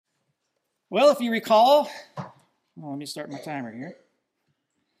Well, if you recall, let me start my timer here.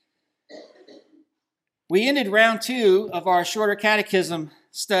 We ended round 2 of our shorter catechism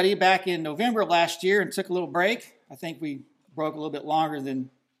study back in November of last year and took a little break. I think we broke a little bit longer than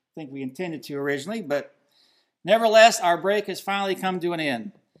I think we intended to originally, but nevertheless, our break has finally come to an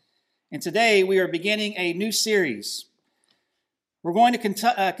end. And today we are beginning a new series. We're going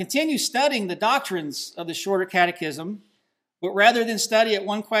to continue studying the doctrines of the shorter catechism, but rather than study it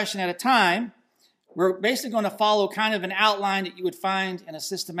one question at a time, we're basically going to follow kind of an outline that you would find in a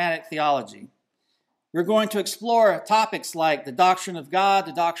systematic theology. We're going to explore topics like the doctrine of God,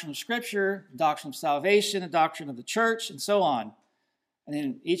 the doctrine of Scripture, the doctrine of salvation, the doctrine of the church, and so on. And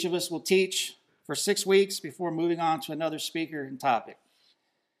then each of us will teach for 6 weeks before moving on to another speaker and topic.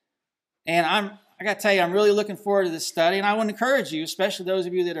 And I got to tell you, I'm really looking forward to this study, and I want to encourage you, especially those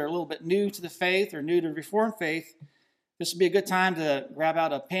of you that are a little bit new to the faith or new to Reformed faith, this would be a good time to grab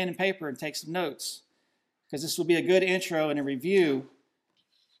out a pen and paper and take some notes, because this will be a good intro and a review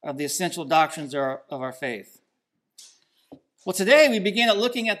of the essential doctrines of our faith. Well, today we begin at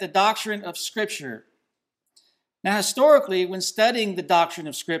looking at the doctrine of Scripture. Now, historically, when studying the doctrine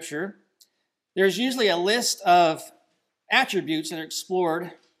of Scripture, there's usually a list of attributes that are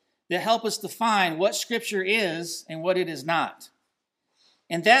explored that help us define what Scripture is and what it is not.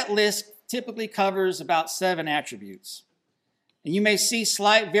 And that list typically covers about 7 attributes. And you may see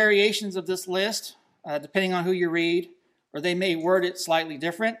slight variations of this list, depending on who you read, or they may word it slightly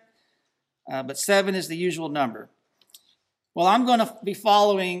different, but 7 is the usual number. Well, I'm going to be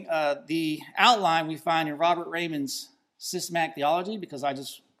following the outline we find in Robert Raymond's Systematic Theology, because I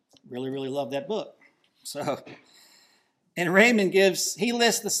just really, really love that book. And Raymond he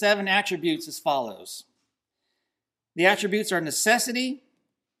lists the 7 attributes as follows. The attributes are necessity,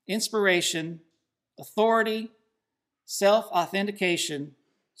 inspiration, authority, self-authentication,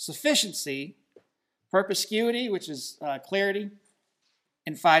 sufficiency, perspicuity, which is clarity,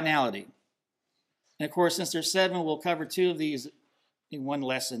 and finality. And of course, since there's 7, we'll cover 2 of these in one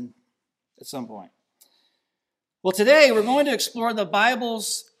lesson at some point. Well, today we're going to explore the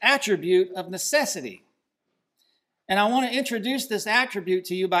Bible's attribute of necessity. And I want to introduce this attribute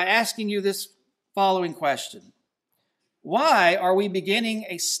to you by asking you this following question. Why are we beginning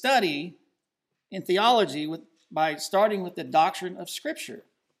a study in theology by starting with the doctrine of Scripture?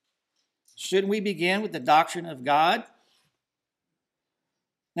 Shouldn't we begin with the doctrine of God?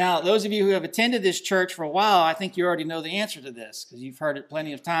 Now, those of you who have attended this church for a while, I think you already know the answer to this because you've heard it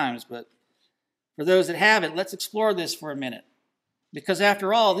plenty of times. But for those that haven't, let's explore this for a minute. Because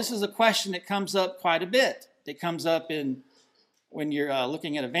after all, this is a question that comes up quite a bit. It comes up when you're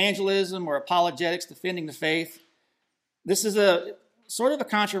looking at evangelism or apologetics, defending the faith. This is a sort of a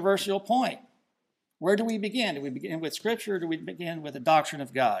controversial point. Where do we begin? Do we begin with Scripture or do we begin with the doctrine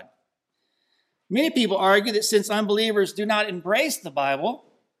of God? Many people argue that since unbelievers do not embrace the Bible,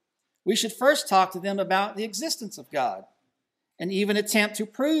 we should first talk to them about the existence of God and even attempt to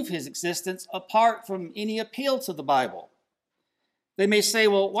prove his existence apart from any appeal to the Bible. They may say,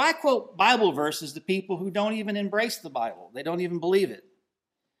 well, why quote Bible verses to people who don't even embrace the Bible? They don't even believe it.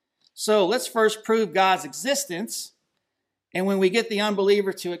 So let's first prove God's existence, and when we get the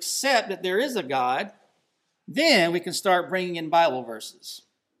unbeliever to accept that there is a God, then we can start bringing in Bible verses.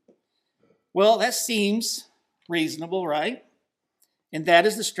 Well, that seems reasonable, right? And that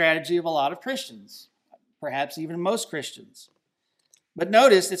is the strategy of a lot of Christians, perhaps even most Christians. But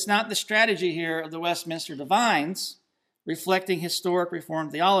notice, it's not the strategy here of the Westminster Divines, reflecting historic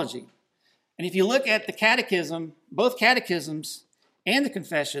Reformed theology. And if you look at the catechism, both catechisms and the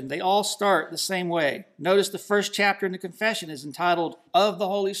confession, they all start the same way. Notice the first chapter in the confession is entitled, Of the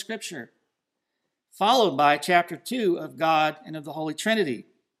Holy Scripture, followed by chapter 2 of God and of the Holy Trinity.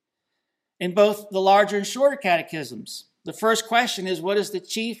 In both the larger and shorter catechisms, the first question is, what is the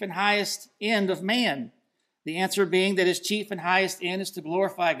chief and highest end of man? The answer being that his chief and highest end is to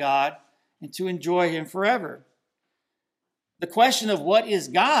glorify God and to enjoy him forever. The question of what is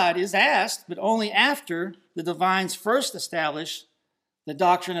God is asked, but only after the divines first establish the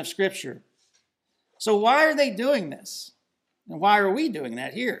doctrine of Scripture. So why are they doing this? And why are we doing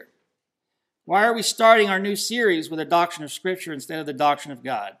that here? Why are we starting our new series with a doctrine of Scripture instead of the doctrine of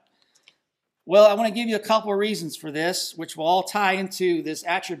God? Well, I want to give you a couple of reasons for this, which will all tie into this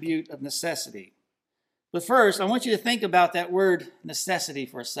attribute of necessity. But first, I want you to think about that word necessity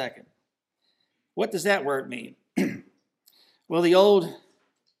for a second. What does that word mean? Well, the old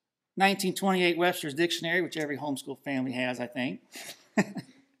 1928 Webster's Dictionary, which every homeschool family has, I think,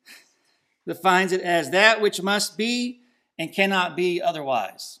 defines it as that which must be and cannot be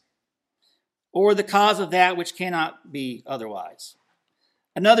otherwise, or the cause of that which cannot be otherwise.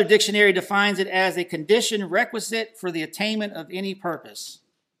 Another dictionary defines it as a condition requisite for the attainment of any purpose.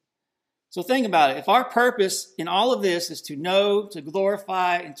 So think about it. If our purpose in all of this is to know, to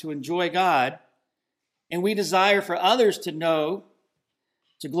glorify, and to enjoy God, and we desire for others to know,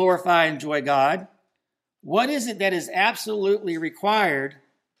 to glorify and enjoy God, what is it that is absolutely required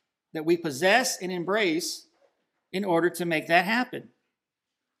that we possess and embrace in order to make that happen?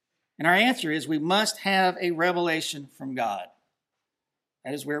 And our answer is we must have a revelation from God.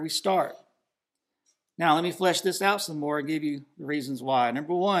 That is where we start. Now, let me flesh this out some more and give you the reasons why.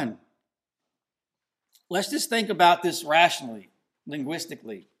 Number one, let's just think about this rationally,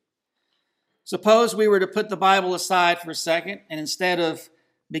 linguistically. Suppose we were to put the Bible aside for a second, and instead of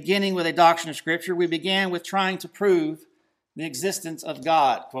beginning with a doctrine of Scripture, we began with trying to prove the existence of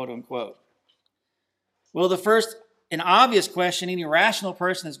God, quote unquote. Well, the first and obvious question any rational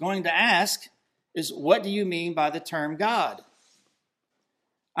person is going to ask is, what do you mean by the term God?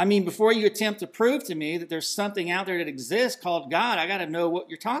 I mean, before you attempt to prove to me that there's something out there that exists called God, I got to know what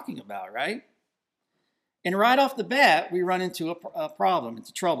you're talking about, right? And right off the bat, we run into a problem,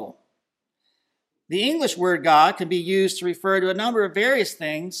 into trouble. The English word God can be used to refer to a number of various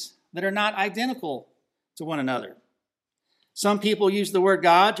things that are not identical to one another. Some people use the word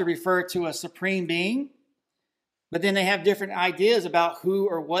God to refer to a supreme being, but then they have different ideas about who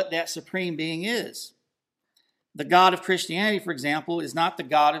or what that supreme being is. The God of Christianity, for example, is not the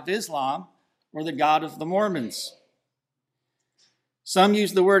God of Islam or the God of the Mormons. Some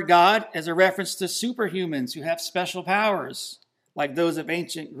use the word God as a reference to superhumans who have special powers, like those of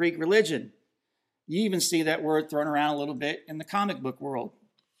ancient Greek religion. You even see that word thrown around a little bit in the comic book world.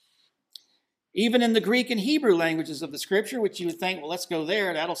 Even in the Greek and Hebrew languages of the Scripture, which you would think, well, let's go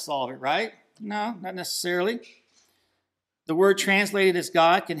there, that'll solve it, right? No, not necessarily. The word translated as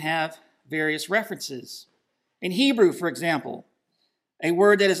God can have various references. In Hebrew, for example, a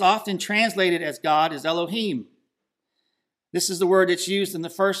word that is often translated as God is Elohim. This is the word that's used in the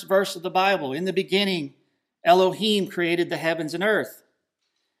first verse of the Bible. In the beginning, Elohim created the heavens and earth.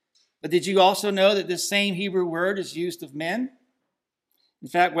 But did you also know that this same Hebrew word is used of men? In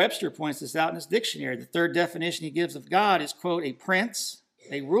fact, Webster points this out in his dictionary. The third definition he gives of God is, quote, a prince,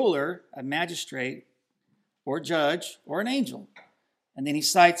 a ruler, a magistrate, or judge, or an angel. And then he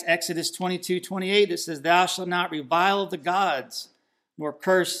cites Exodus 22:28 that says, thou shalt not revile the gods, nor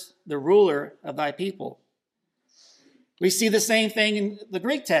curse the ruler of thy people. We see the same thing in the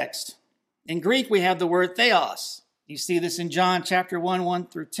Greek text. In Greek, we have the word theos. You see this in John chapter 1, 1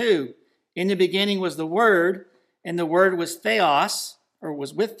 through 2. In the beginning was the Word, and the Word was theos, or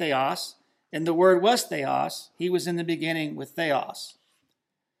was with theos, and the Word was theos. He was in the beginning with theos.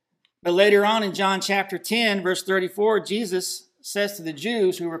 But later on in John chapter 10, verse 34, Jesus says to the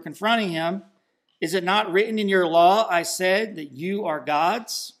Jews who were confronting him, is it not written in your law, I said that you are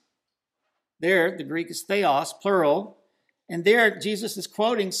gods? There, the Greek is theos, plural. And there, Jesus is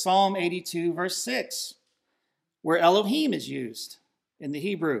quoting Psalm 82, verse 6, where Elohim is used in the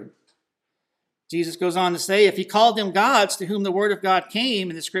Hebrew. Jesus goes on to say, if he called them gods to whom the word of God came,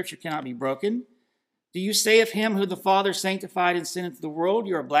 and the scripture cannot be broken, do you say of him who the Father sanctified and sent into the world,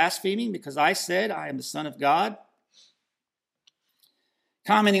 you are blaspheming because I said I am the Son of God?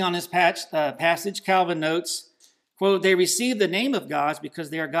 Commenting on this passage, Calvin notes, quote, they receive the name of gods because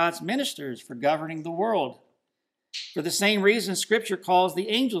they are God's ministers for governing the world. For the same reason, Scripture calls the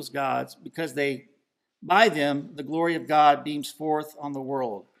angels gods, because by them, the glory of God beams forth on the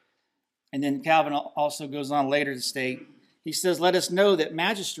world. And then Calvin also goes on later to state, he says, let us know that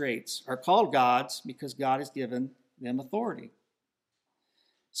magistrates are called gods because God has given them authority.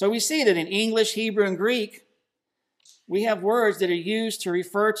 So we see that in English, Hebrew, and Greek, we have words that are used to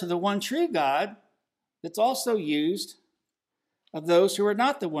refer to the one true God that's also used of those who are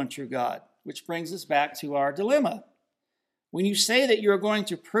not the one true God, which brings us back to our dilemma. When you say that you're going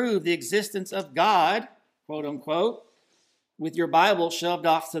to prove the existence of God, quote unquote, with your Bible shoved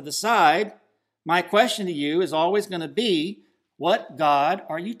off to the side, my question to you is always going to be, what God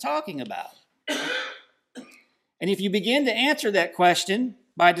are you talking about? And if you begin to answer that question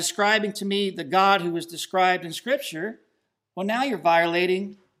by describing to me the God who is described in Scripture, well, now you're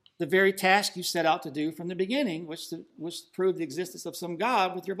violating the very task you set out to do from the beginning, which was to prove the existence of some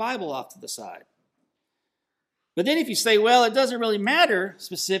God with your Bible off to the side. But then if you say, well, it doesn't really matter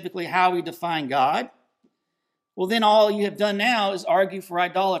specifically how we define God, well, then all you have done now is argue for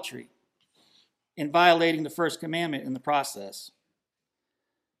idolatry and violating the first commandment in the process.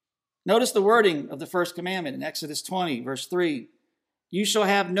 Notice the wording of the first commandment in Exodus 20, verse 3. You shall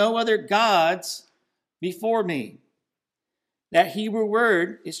have no other gods before me. That Hebrew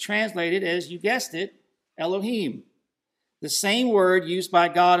word is translated as, you guessed it, Elohim. the same word used by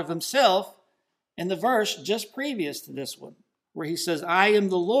God of himself in the verse just previous to this one, where he says, I am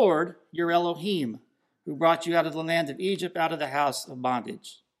the Lord, your Elohim, who brought you out of the land of Egypt, out of the house of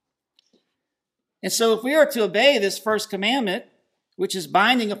bondage. And so if we are to obey this first commandment, which is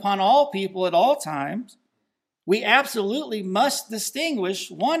binding upon all people at all times, we absolutely must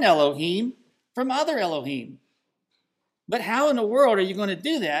distinguish one Elohim from other Elohim. But how in the world are you going to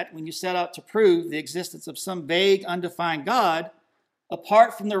do that when you set out to prove the existence of some vague, undefined God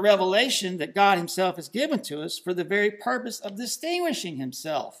apart from the revelation that God himself has given to us for the very purpose of distinguishing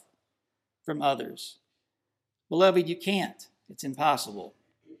himself from others? Beloved, you can't. It's impossible.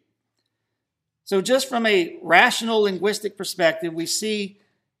 So just from a rational linguistic perspective, we see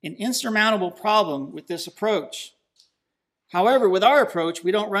an insurmountable problem with this approach. However, with our approach,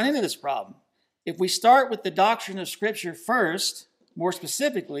 we don't run into this problem. If we start with the doctrine of Scripture first, more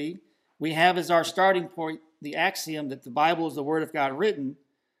specifically, we have as our starting point the axiom that the Bible is the Word of God written.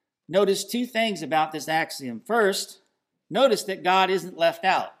 Notice two things about this axiom. First, notice that God isn't left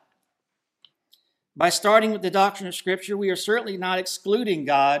out. By starting with the doctrine of Scripture, we are certainly not excluding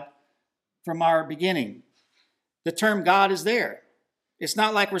God from our beginning. The term God is there. It's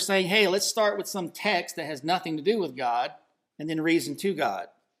not like we're saying, hey, let's start with some text that has nothing to do with God and then reason to God.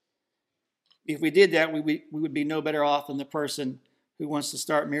 If we did that, we would be no better off than the person who wants to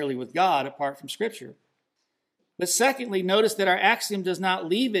start merely with God apart from Scripture. But secondly, notice that our axiom does not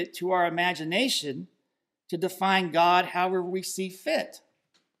leave it to our imagination to define God however we see fit.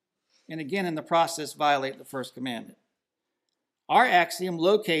 And again, in the process, violate the first commandment. Our axiom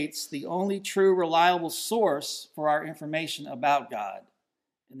locates the only true, reliable source for our information about God,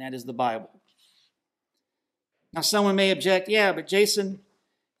 and that is the Bible. Now, someone may object, yeah, but Jason,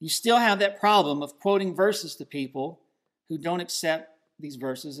 you still have that problem of quoting verses to people who don't accept these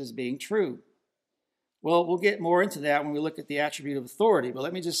verses as being true. Well, we'll get more into that when we look at the attribute of authority. But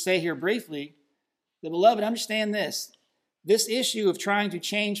let me just say here briefly that, beloved, understand this. This issue of trying to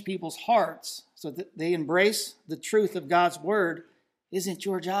change people's hearts so that they embrace the truth of God's word isn't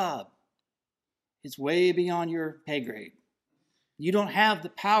your job. It's way beyond your pay grade. You don't have the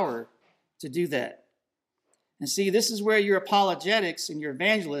power to do that. And see, this is where your apologetics and your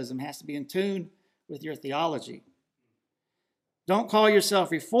evangelism has to be in tune with your theology. Don't call yourself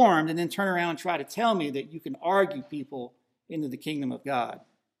reformed and then turn around and try to tell me that you can argue people into the kingdom of God.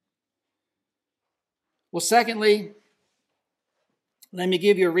 Well, secondly, let me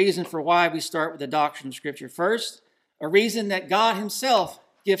give you a reason for why we start with the doctrine of Scripture first, a reason that God himself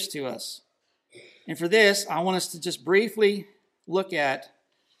gives to us. And for this, I want us to just briefly look at,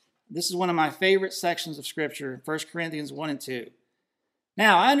 this is one of my favorite sections of Scripture, 1 Corinthians 1 and 2.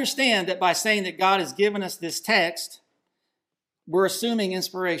 Now, I understand that by saying that God has given us this text, we're assuming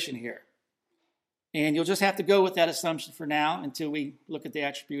inspiration here. And you'll just have to go with that assumption for now until we look at the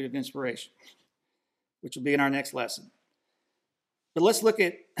attribute of inspiration, which will be in our next lesson. But let's look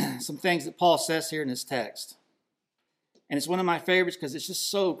at some things that Paul says here in this text. And it's one of my favorites because it's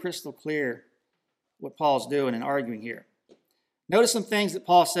just so crystal clear what Paul's doing and arguing here. Notice some things that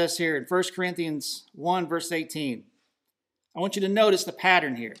Paul says here in 1 Corinthians 1, verse 18. I want you to notice the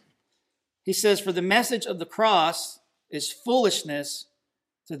pattern here. He says, for the message of the cross is foolishness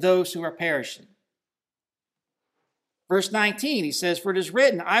to those who are perishing. Verse 19, he says, for it is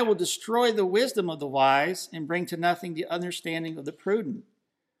written, I will destroy the wisdom of the wise and bring to nothing the understanding of the prudent.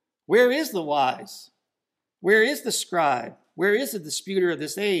 Where is the wise? Where is the scribe? Where is the disputer of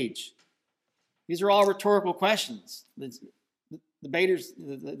this age? These are all rhetorical questions. The debaters,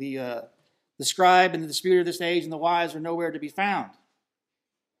 the scribe and the disputer of this age and the wise are nowhere to be found.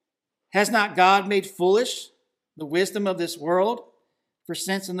 Has not God made foolish the wisdom of this world? For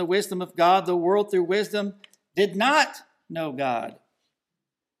since in the wisdom of God, the world through wisdom did not know God.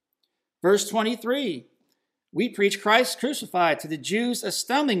 Verse 23, we preach Christ crucified, to the Jews a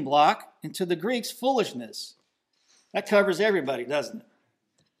stumbling block, and to the Greeks foolishness. That covers everybody, doesn't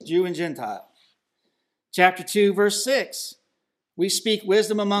it? Jew and Gentile. Chapter 2, verse 6, we speak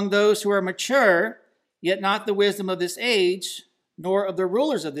wisdom among those who are mature, yet not the wisdom of this age, nor of the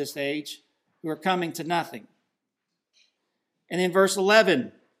rulers of this age, who are coming to nothing. And in verse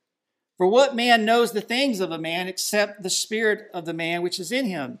 11, for what man knows the things of a man except the spirit of the man which is in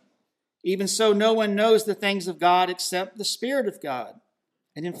him? Even so, no one knows the things of God except the Spirit of God.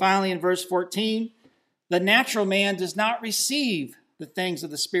 And then finally in verse 14, the natural man does not receive the things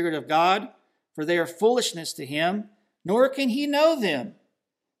of the Spirit of God, for they are foolishness to him, nor can he know them,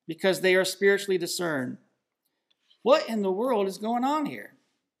 because they are spiritually discerned. What in the world is going on here?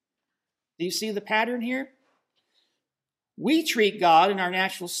 Do you see the pattern here? We treat God in our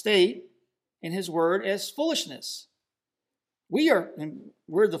natural state in his word as foolishness. We're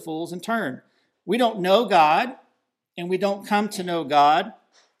the fools in turn. We don't know God, and we don't come to know God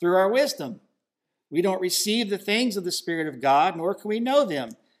through our wisdom. We don't receive the things of the Spirit of God, nor can we know them.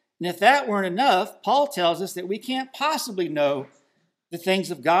 And if that weren't enough, Paul tells us that we can't possibly know the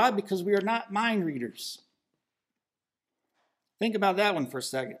things of God because we are not mind readers. Think about that one for a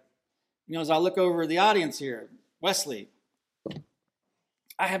second. As I look over the audience here, Wesley,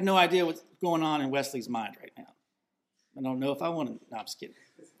 I have no idea what's going on in Wesley's mind right now. I don't know if I want to. No, I'm just kidding.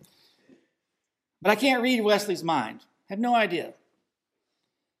 But I can't read Wesley's mind. I have no idea.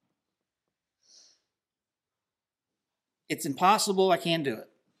 It's impossible. I can't do it.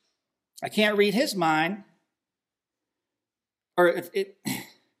 I can't read his mind.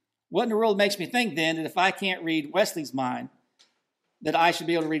 What in the world makes me think then that if I can't read Wesley's mind, that I should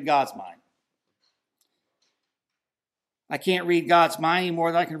be able to read God's mind? I can't read God's mind any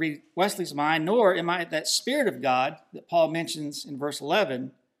more than I can read Wesley's mind, nor am I that Spirit of God that Paul mentions in verse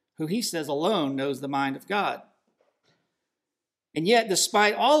 11, who he says alone knows the mind of God. And yet,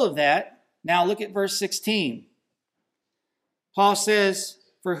 despite all of that, now look at verse 16. Paul says,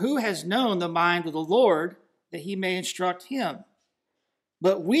 "For who has known the mind of the Lord that he may instruct him?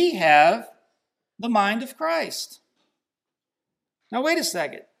 But we have the mind of Christ." Now, wait a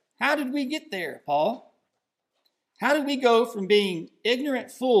second. How did we get there, Paul? How did we go from being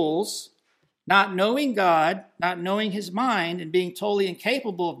ignorant fools, not knowing God, not knowing his mind, and being totally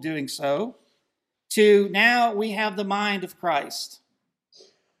incapable of doing so, to now we have the mind of Christ?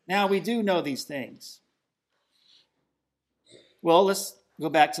 Now we do know these things. Well, let's go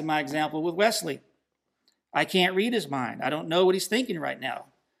back to my example with Wesley. I can't read his mind. I don't know what he's thinking right now.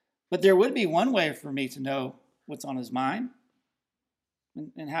 But there would be one way for me to know what's on his mind.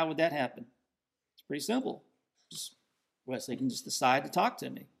 And how would that happen? It's pretty simple. Wesley can just decide to talk to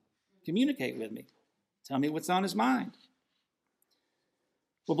me, communicate with me, tell me what's on his mind.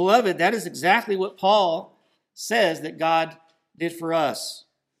 Well, beloved, that is exactly what Paul says that God did for us,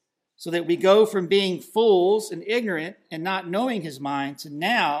 so that we go from being fools and ignorant and not knowing his mind to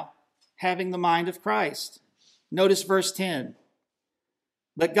now having the mind of Christ. Notice verse 10.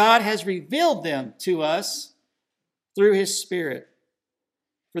 But God has revealed them to us through his Spirit.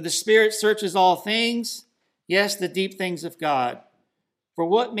 For the Spirit searches all things, yes, the deep things of God. For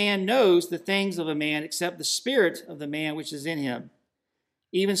what man knows the things of a man except the spirit of the man which is in him?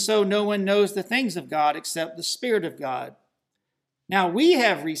 Even so, no one knows the things of God except the Spirit of God. Now we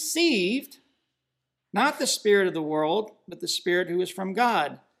have received not the spirit of the world, but the Spirit who is from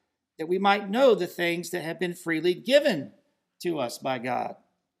God, that we might know the things that have been freely given to us by God.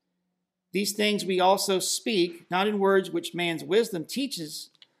 These things we also speak, not in words which man's wisdom teaches,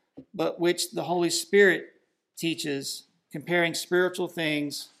 but which the Holy Spirit teaches, comparing spiritual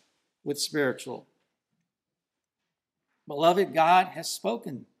things with spiritual. Beloved, God has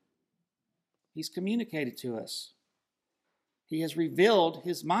spoken. He's communicated to us. He has revealed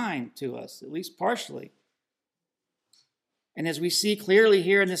his mind to us, at least partially. And as we see clearly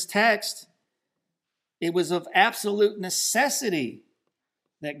here in this text, it was of absolute necessity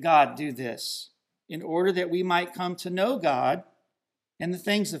that God do this in order that we might come to know God and the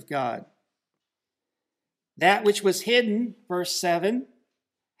things of God. That which was hidden, verse 7,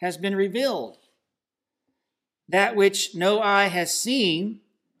 has been revealed. That which no eye has seen,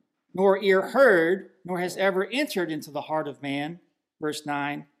 nor ear heard, nor has ever entered into the heart of man, verse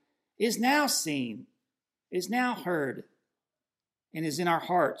 9, is now seen, is now heard, and is in our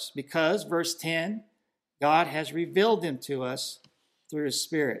hearts, because, verse 10, God has revealed them to us through his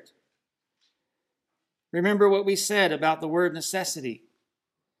Spirit. Remember what we said about the word necessity.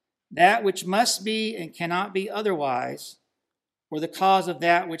 That which must be and cannot be otherwise, or the cause of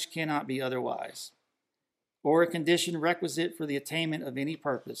that which cannot be otherwise, or a condition requisite for the attainment of any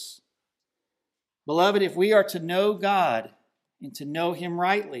purpose. Beloved, if we are to know God and to know him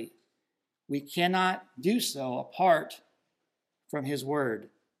rightly, we cannot do so apart from his word.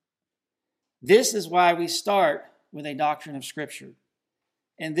 This is why we start with a doctrine of Scripture.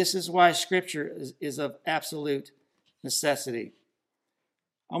 And this is why Scripture is of absolute necessity.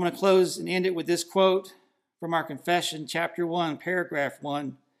 I'm going to close and end it with this quote from our confession, chapter 1, paragraph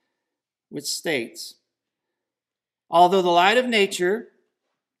 1, which states, "Although the light of nature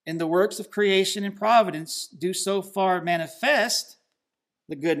and the works of creation and providence do so far manifest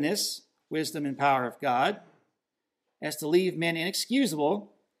the goodness, wisdom, and power of God as to leave men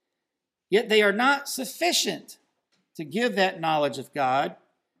inexcusable, yet they are not sufficient to give that knowledge of God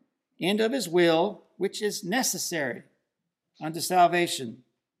and of his will which is necessary unto salvation.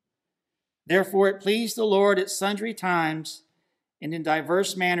 Therefore it pleased the Lord at sundry times and in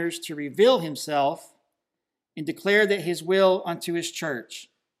diverse manners to reveal himself and declare that his will unto his church.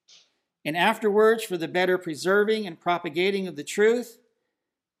 And afterwards, for the better preserving and propagating of the truth,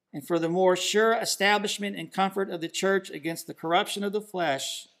 and for the more sure establishment and comfort of the church against the corruption of the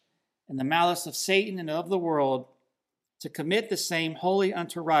flesh and the malice of Satan and of the world, to commit the same wholly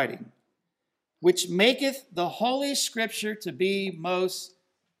unto writing, which maketh the holy scripture to be most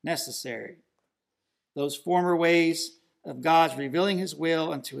necessary. Those former ways of God's revealing his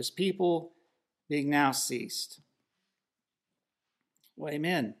will unto his people being now ceased. Well,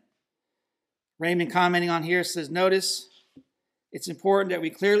 amen. Raymond, commenting on here, says, notice, it's important that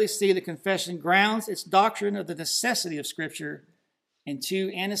we clearly see the confession grounds its doctrine of the necessity of Scripture in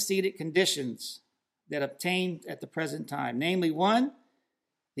two antecedent conditions that obtained at the present time. Namely, one,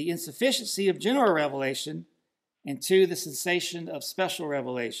 the insufficiency of general revelation, and two, the cessation of special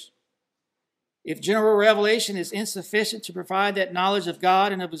revelation. If general revelation is insufficient to provide that knowledge of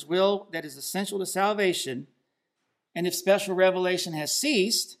God and of his will that is essential to salvation, and if special revelation has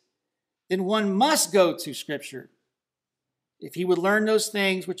ceased, then one must go to Scripture if he would learn those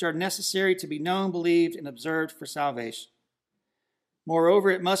things which are necessary to be known, believed, and observed for salvation. Moreover,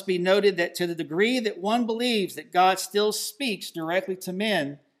 it must be noted that to the degree that one believes that God still speaks directly to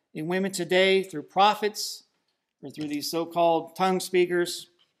men and women today through prophets or through these so-called tongue speakers,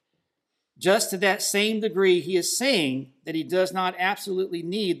 just to that same degree he is saying that he does not absolutely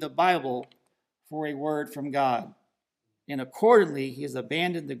need the Bible for a word from God. And accordingly, he has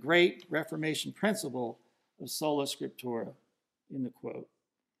abandoned the great Reformation principle of sola scriptura, in the quote.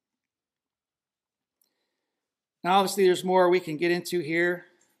 Now, obviously, there's more we can get into here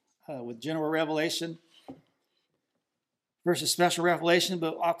with general revelation versus special revelation,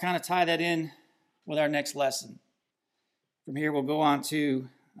 but I'll kind of tie that in with our next lesson. From here, we'll go on to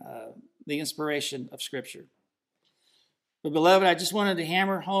the inspiration of Scripture. But, beloved, I just wanted to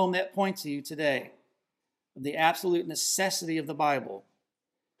hammer home that point to you today of the absolute necessity of the Bible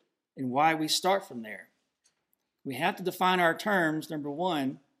and why we start from there. We have to define our terms, number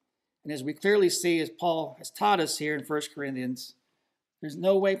one, and as we clearly see, as Paul has taught us here in 1 Corinthians, there's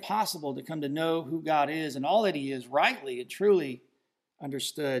no way possible to come to know who God is and all that he is rightly and truly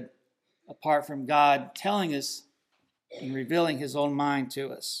understood apart from God telling us and revealing his own mind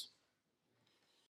to us.